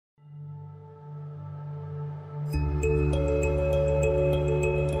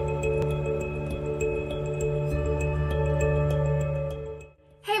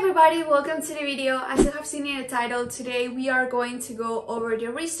Everybody, welcome to the video. As you have seen in the title, today we are going to go over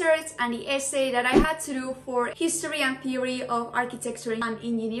the research and the essay that I had to do for History and Theory of Architecture and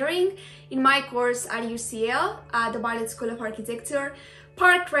Engineering in my course at UCL, at the Bartlett School of Architecture.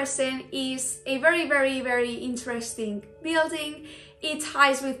 Park Crescent is a very interesting building. It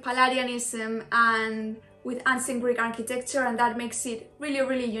ties with Palladianism and with ancient Greek architecture, and that makes it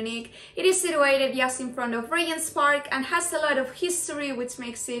really unique. It is situated just in front of Regent's Park and has a lot of history, which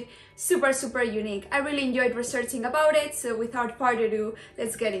makes it super unique. I really enjoyed researching about it, so without further ado,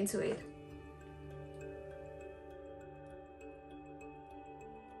 let's get into it.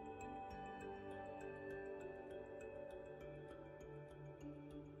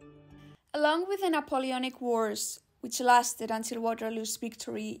 Along with the Napoleonic Wars, which lasted until Waterloo's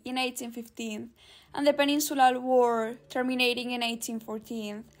victory in 1815, and the Peninsular War terminating in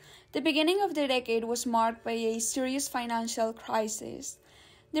 1814, the beginning of the decade was marked by a serious financial crisis.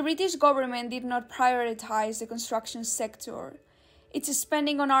 The British government did not prioritize the construction sector. Its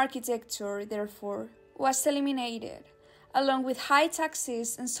spending on architecture, therefore, was eliminated, along with high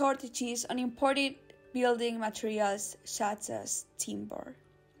taxes and shortages on imported building materials such as timber.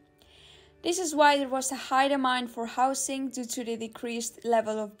 This is why there was a high demand for housing due to the decreased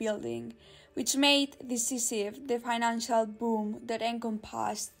level of building, which made decisive the financial boom that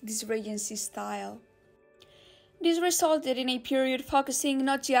encompassed this Regency style. This resulted in a period focusing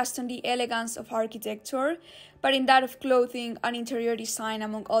not just on the elegance of architecture, but in that of clothing and interior design,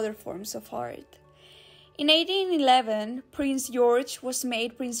 among other forms of art. In 1811, Prince George was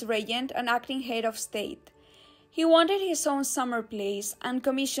made Prince Regent and acting head of state. He wanted his own summer place and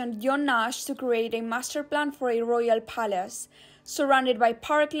commissioned John Nash to create a master plan for a royal palace, surrounded by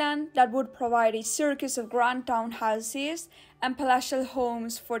parkland that would provide a circus of grand townhouses and palatial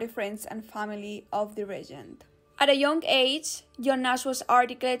homes for the friends and family of the regent. At a young age, John Nash was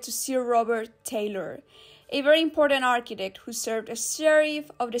articled to Sir Robert Taylor, a very important architect who served as sheriff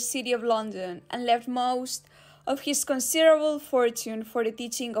of the City of London and left most of his considerable fortune for the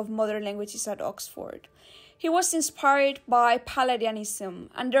teaching of modern languages at Oxford. He was inspired by Palladianism,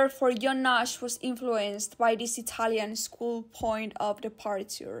 and therefore John Nash was influenced by this Italian school point of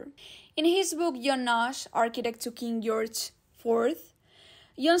departure. In his book John Nash, Architect to King George IV,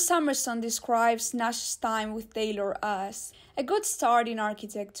 John Summerson describes Nash's time with Taylor as a good start in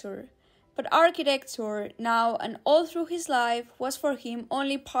architecture, but architecture, now and all through his life, was for him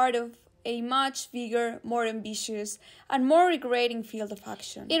only part of a much bigger, more ambitious, and more regretting field of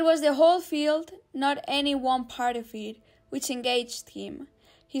action. It was the whole field, not any one part of it, which engaged him.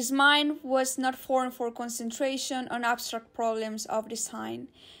 His mind was not formed for concentration on abstract problems of design.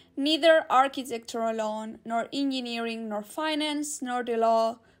 Neither architecture alone, nor engineering, nor finance, nor the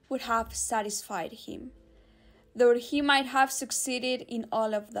law would have satisfied him, though he might have succeeded in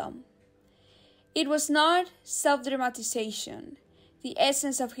all of them. It was not self-dramatization. The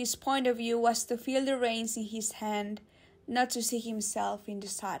essence of his point of view was to feel the reins in his hand, not to see himself in the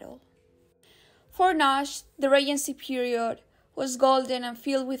saddle. For Nash, the Regency period was golden and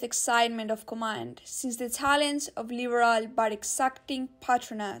filled with excitement of command, since the talents of liberal but exacting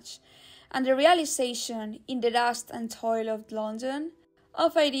patronage and the realization, in the dust and toil of London,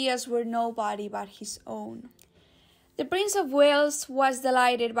 of ideas were nobody but his own. The Prince of Wales was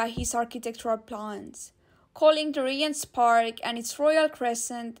delighted by his architectural plans, calling the Regent's Park and its Royal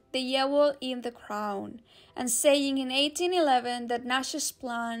Crescent the jewel in the crown, and saying in 1811 that Nash's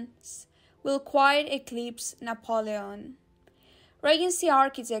plans will quite eclipse Napoleon. Regency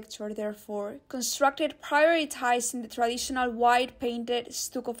architecture, therefore, constructed prioritizing the traditional white painted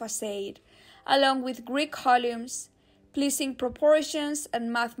stucco facade, along with Greek columns, pleasing proportions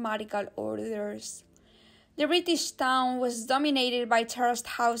and mathematical orders. The British town was dominated by terraced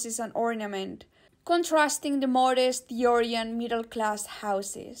houses and ornament, contrasting the modest Georgian middle-class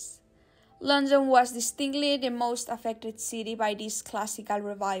houses. London was distinctly the most affected city by this classical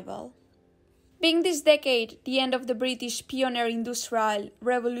revival. Being this decade the end of the British pioneer industrial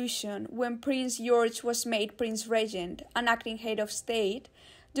revolution, when Prince George was made Prince Regent and acting head of state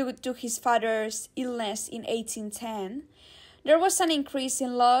due to his father's illness in 1810, there was an increase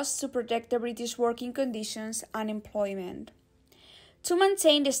in laws to protect the British working conditions and employment. To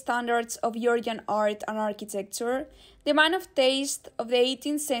maintain the standards of Georgian art and architecture, the man of taste of the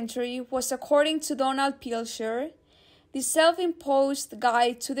 18th century was, according to Donald Pilcher, the self-imposed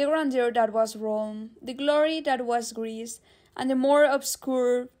guide to the grandeur that was Rome, the glory that was Greece, and the more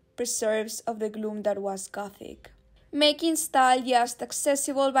obscure preserves of the gloom that was Gothic, making style just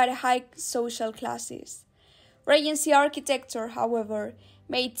accessible by the high social classes. Regency architecture, however,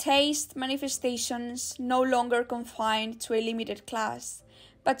 made taste manifestations no longer confined to a limited class,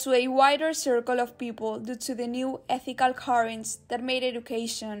 but to a wider circle of people due to the new ethical currents that made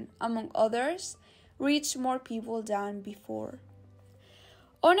education, among others, reach more people than before.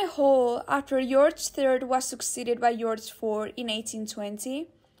 On a whole, after George III was succeeded by George IV in 1820,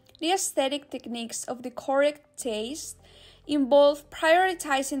 the aesthetic techniques of the correct taste involve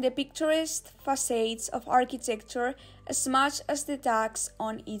prioritizing the picturesque facades of architecture as much as the tax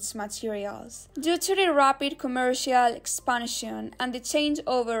on its materials. Due to the rapid commercial expansion and the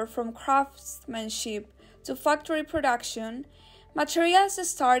changeover from craftsmanship to factory production, materials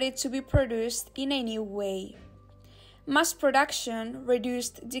started to be produced in a new way. Mass production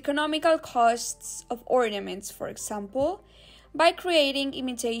reduced the economical costs of ornaments, for example, by creating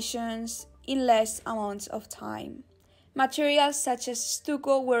imitations in less amounts of time. Materials such as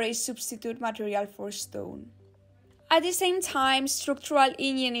stucco were a substitute material for stone. At the same time, structural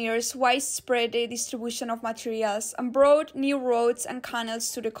engineers widespread the distribution of materials and brought new roads and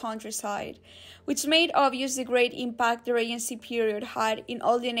canals to the countryside, which made obvious the great impact the Regency period had in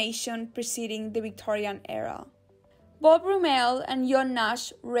all the nation preceding the Victorian era. Both Brummel and John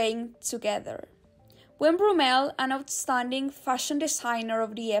Nash reigned together. When Brummel, an outstanding fashion designer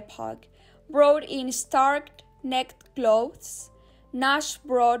of the epoch, brought in starched necked clothes, Nash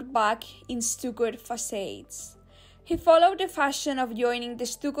brought back in stuccoed facades. He followed the fashion of joining the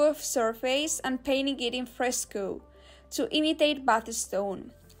stucco surface and painting it in fresco to imitate bath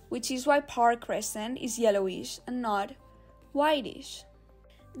stone, which is why Park Crescent is yellowish and not whitish.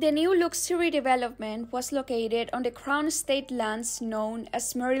 The new luxury development was located on the Crown estate lands known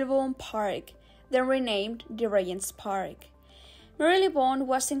as Marylebone Park, then renamed the Regent's Park. Marylebone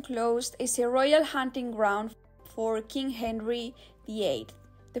was enclosed as a royal hunting ground for King Henry VIII,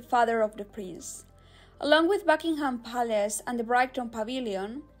 the father of the prince. Along with Buckingham Palace and the Brighton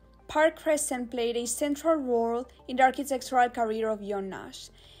Pavilion, Park Crescent played a central role in the architectural career of John Nash.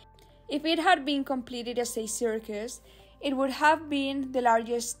 If it had been completed as a circus, it would have been the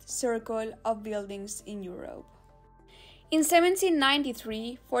largest circle of buildings in Europe. In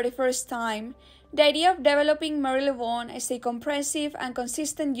 1793, for the first time, the idea of developing Marylebone as a comprehensive and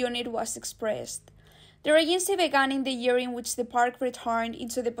consistent unit was expressed. The Regency began in the year in which the park returned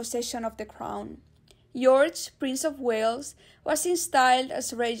into the possession of the Crown. George, Prince of Wales, was installed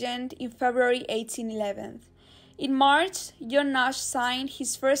as regent in February 1811. In March, John Nash signed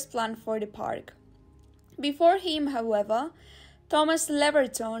his first plan for the park. Before him, however, Thomas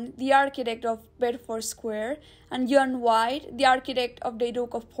Leverton, the architect of Bedford Square, and John White, the architect of the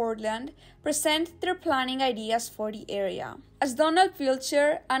Duke of Portland, presented their planning ideas for the area. As Donald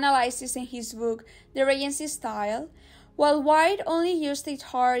Pilcher analyzes in his book The Regency Style, while White only used a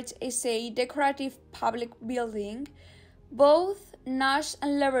church as a decorative public building, both Nash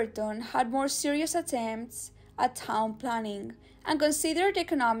and Leverton had more serious attempts at town planning and considered the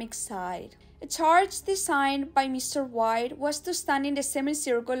economic side. A church designed by Mr. White was to stand in the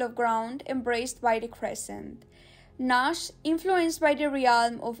semicircle of ground embraced by the crescent. Nash, influenced by the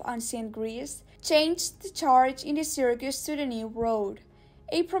realm of ancient Greece, changed the church in the circus to the new road,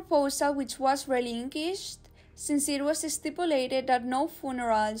 a proposal which was relinquished since it was stipulated that no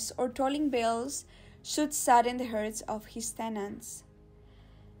funerals or tolling bells should sadden the hearts of his tenants.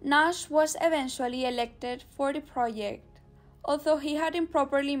 Nash was eventually elected for the project, although he had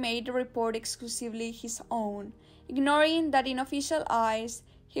improperly made the report exclusively his own, ignoring that in official eyes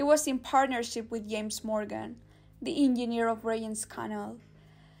he was in partnership with James Morgan, the engineer of Regent's Canal,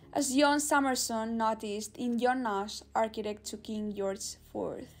 as John Summerson noticed in John Nash, architect to King George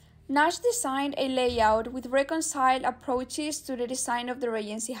IV. Nash designed a layout with reconciled approaches to the design of the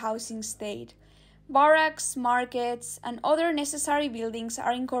Regency housing state. Barracks, markets, and other necessary buildings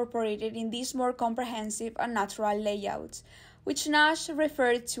are incorporated in these more comprehensive and natural layouts, which Nash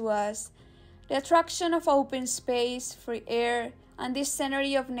referred to as the attraction of open space, free air, and the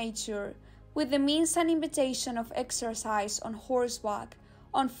scenery of nature, with the means and invitation of exercise on horseback,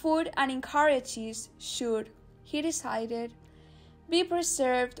 on foot, and in carriages should, he decided, be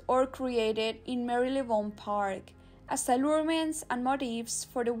preserved or created in Marylebone Park as allurements and motifs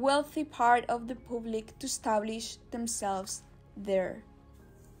for the wealthy part of the public to establish themselves there.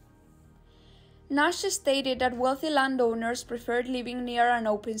 Nash stated that wealthy landowners preferred living near an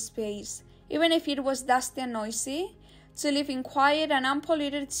open space, even if it was dusty and noisy, to live in quiet and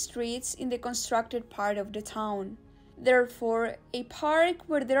unpolluted streets in the constructed part of the town. Therefore, a park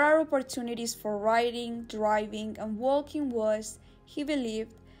where there are opportunities for riding, driving, and walking was, he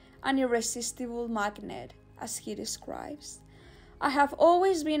believed, an irresistible magnet, as he describes. I have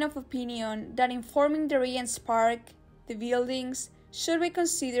always been of opinion that in forming the Regent's Park, the buildings should be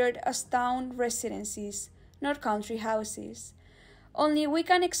considered as town residences, not country houses. Only we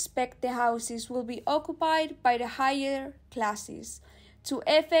can expect the houses will be occupied by the higher classes. To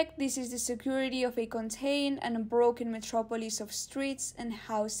effect this is the security of a contained and unbroken metropolis of streets and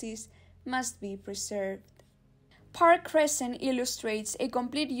houses must be preserved. Park Crescent illustrates a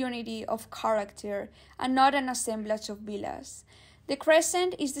complete unity of character and not an assemblage of villas. The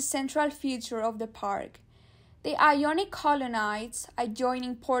crescent is the central feature of the park. The Ionic colonnades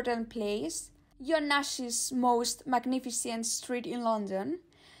adjoining Portland Place, John Nash's most magnificent street in London,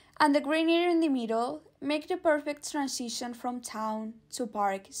 and the greenery in the middle make the perfect transition from town to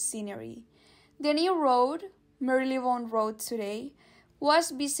park scenery. The new road, Marylebone Road today,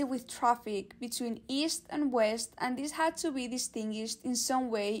 was busy with traffic between east and west, and this had to be distinguished in some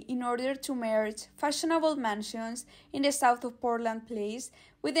way in order to merge fashionable mansions in the south of Portland Place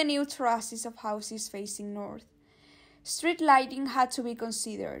with the new terraces of houses facing north. Street lighting had to be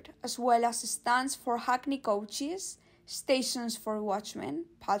considered, as well as stands for hackney coaches, stations for watchmen,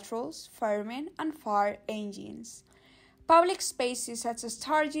 patrols, firemen, and fire engines. Public spaces such as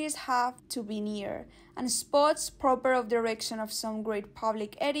targets have to be near, and spots proper of the erection of some great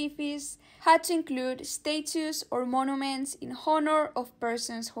public edifice had to include statues or monuments in honor of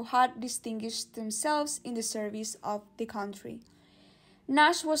persons who had distinguished themselves in the service of the country.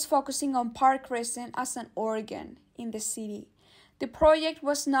 Nash was focusing on Park Crescent as an organ in the city. The project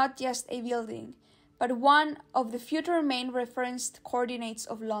was not just a building, but one of the future main reference coordinates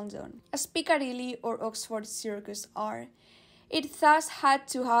of London, as Piccadilly or Oxford Circus are. It thus had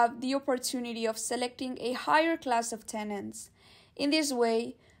to have the opportunity of selecting a higher class of tenants. In this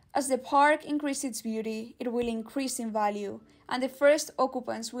way, as the park increases its beauty, it will increase in value, and the first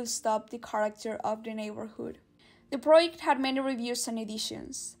occupants will stop the character of the neighborhood. The project had many reviews and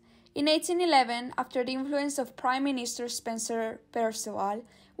editions. In 1811, after the influence of Prime Minister Spencer Perceval,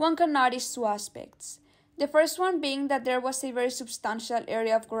 one can notice two aspects. The first one being that there was a very substantial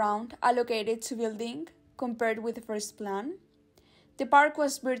area of ground allocated to building compared with the first plan. The park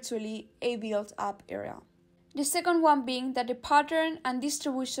was virtually a built-up area. The second one being that the pattern and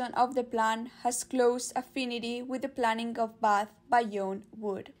distribution of the plan has close affinity with the planning of Bath by John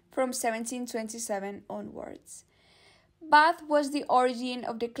Wood from 1727 onwards. Bath was the origin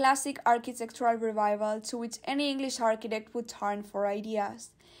of the classic architectural revival to which any English architect would turn for ideas.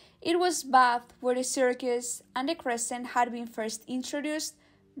 It was Bath where the circus and the crescent had been first introduced,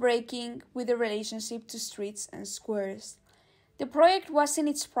 breaking with the relationship to streets and squares. The project was in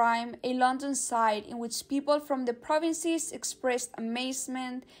its prime a London site in which people from the provinces expressed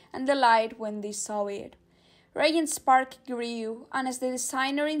amazement and delight when they saw it. Regent's Park grew, and as the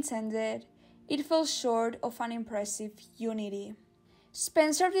designer intended, it fell short of an impressive unity.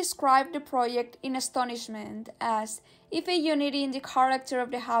 Spencer described the project in astonishment as, if a unity in the character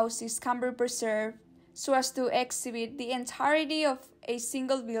of the houses can be preserved so as to exhibit the entirety of a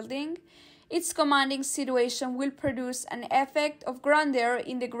single building, its commanding situation will produce an effect of grandeur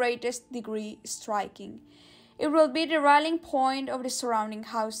in the greatest degree striking. It will be the rallying point of the surrounding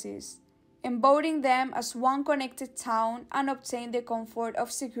houses, embodying them as one connected town and obtain the comfort of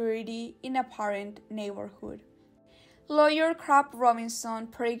security in a parent neighborhood. Lawyer Crab Robinson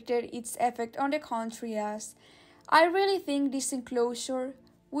predicted its effect on the country as, I really think this enclosure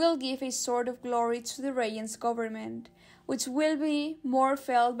will give a sort of glory to the Regent's government, which will be more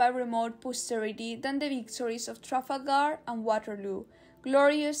felt by remote posterity than the victories of Trafalgar and Waterloo,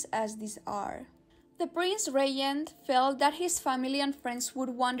 glorious as these are. The Prince Regent felt that his family and friends would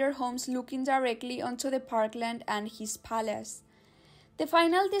wander homes looking directly onto the parkland and his palace. The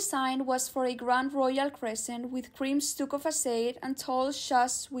final design was for a grand royal crescent with cream stucco facade and tall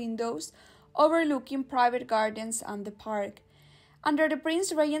chasse windows overlooking private gardens and the park. Under the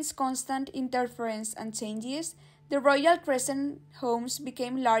Prince Regent's constant interference and changes, the royal crescent homes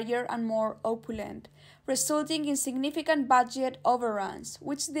became larger and more opulent, resulting in significant budget overruns,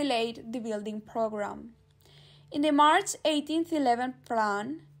 which delayed the building program. In the March 1811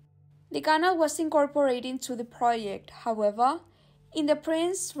 plan, the canal was incorporated into the project. However, in the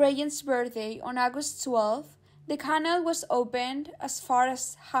Prince Regent's birthday on August 12, the canal was opened as far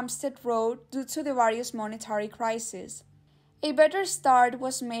as Hampstead Road due to the various monetary crises. A better start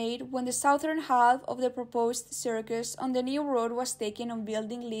was made when the southern half of the proposed circus on the new road was taken on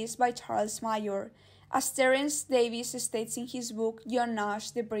building lease by Charles Mayor, as Terence Davies states in his book John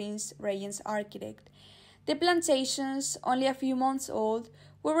Nash, the Prince Regent's Architect. The plantations, only a few months old,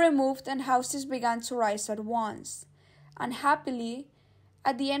 were removed and houses began to rise at once. Unhappily,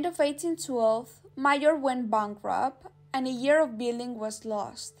 at the end of 1812, Mayor went bankrupt and a year of building was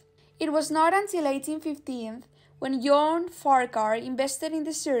lost. It was not until 1815 when John Farquhar invested in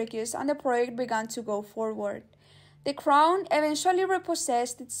the circus and the project began to go forward. The crown eventually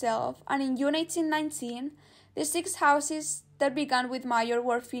repossessed itself, and in June 1819, the 6 houses that began with Mayor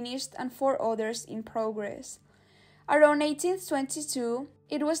were finished and 4 others in progress. Around 1822,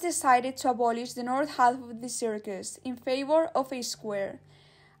 it was decided to abolish the north half of the circus in favor of a square,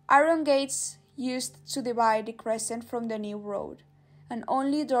 iron gates used to divide the crescent from the new road, and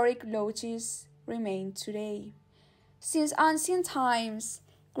only Doric lodges remain today. Since ancient times,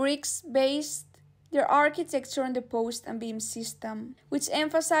 Greeks based their architecture on the post and beam system, which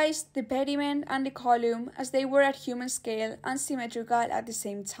emphasized the pediment and the column as they were at human scale and symmetrical at the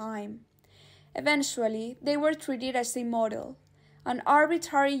same time. Eventually, they were treated as a model, an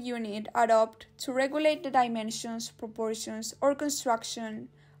arbitrary unit adopted to regulate the dimensions, proportions, or construction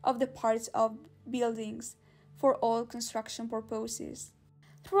of the parts of buildings for all construction purposes.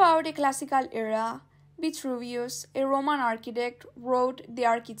 Throughout the classical era, Vitruvius, a Roman architect, wrote the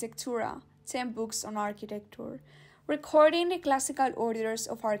Architectura, 10 books on architecture, recording the classical orders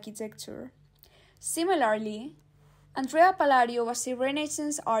of architecture. Similarly, Andrea Palladio was a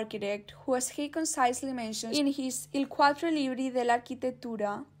Renaissance architect who, as he concisely mentions in his Il Quattro Libri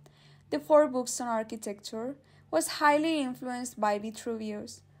dell'Architettura, the 4 books on architecture, was highly influenced by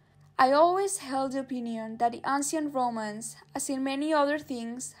Vitruvius. I always held the opinion that the ancient Romans, as in many other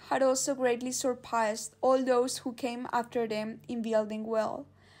things, had also greatly surpassed all those who came after them in building well.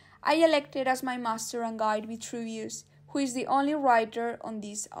 I elected as my master and guide Vitruvius, who is the only writer on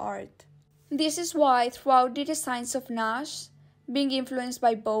this art. This is why throughout the designs of Nash, being influenced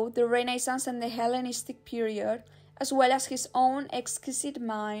by both the Renaissance and the Hellenistic period, as well as his own exquisite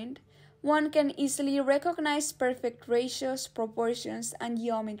mind, one can easily recognize perfect ratios, proportions, and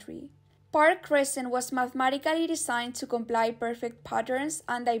geometry. Park Crescent was mathematically designed to comply perfect patterns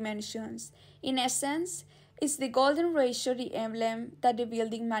and dimensions. In essence, is the golden ratio the emblem that the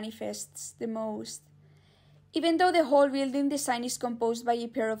building manifests the most? Even though the whole building design is composed by a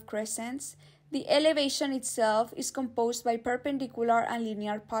pair of crescents, the elevation itself is composed by perpendicular and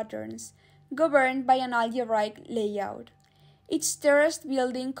linear patterns, governed by an algebraic layout. Each terraced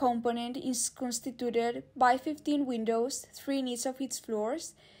building component is constituted by 15 windows, 3 in each of its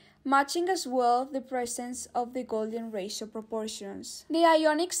floors, matching as well the presence of the golden ratio proportions. The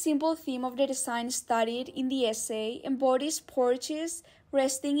Ionic simple theme of the design studied in the essay embodies porches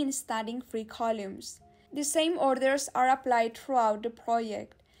resting in standing free columns. The same orders are applied throughout the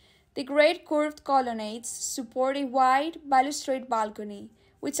project. The great curved colonnades support a wide balustrade balcony,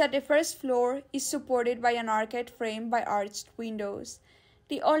 which at the first floor is supported by an arcade framed by arched windows,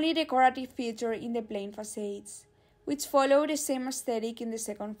 the only decorative feature in the plain facades, which follow the same aesthetic in the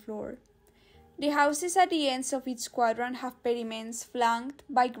second floor. The houses at the ends of each quadrant have pediments flanked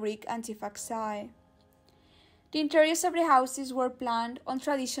by Greek antifaxae. The interiors of the houses were planned on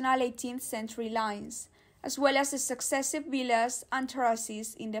traditional 18th century lines, as well as the successive villas and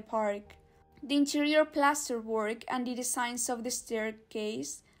terraces in the park. The interior plasterwork and the designs of the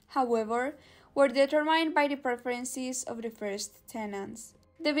staircase, however, were determined by the preferences of the first tenants.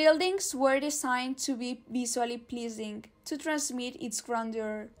 The buildings were designed to be visually pleasing, to transmit its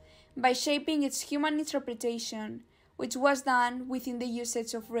grandeur, by shaping its human interpretation, which was done within the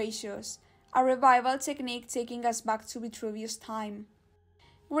usage of ratios, a revival technique taking us back to Vitruvius' time.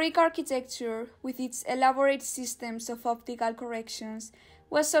 Greek architecture, with its elaborate systems of optical corrections,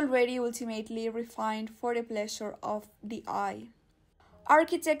 was already ultimately refined for the pleasure of the eye.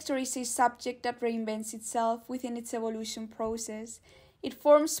 Architecture is a subject that reinvents itself within its evolution process. It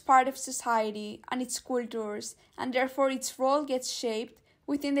forms part of society and its cultures, and therefore its role gets shaped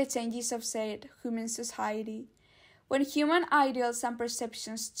within the changes of said human society. When human ideals and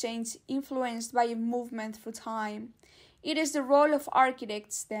perceptions change influenced by a movement through time, it is the role of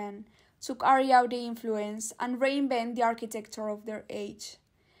architects, then, to carry out the influence and reinvent the architecture of their age.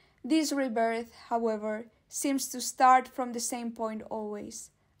 This rebirth, however, seems to start from the same point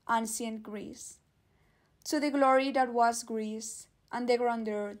always, ancient Greece. To the glory that was Greece, and the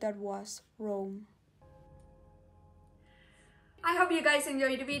grandeur that was Rome. I hope you guys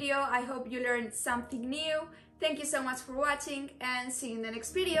enjoyed the video. I hope you learned something new. Thank you so much for watching, and see you in the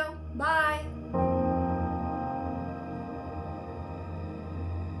next video. Bye!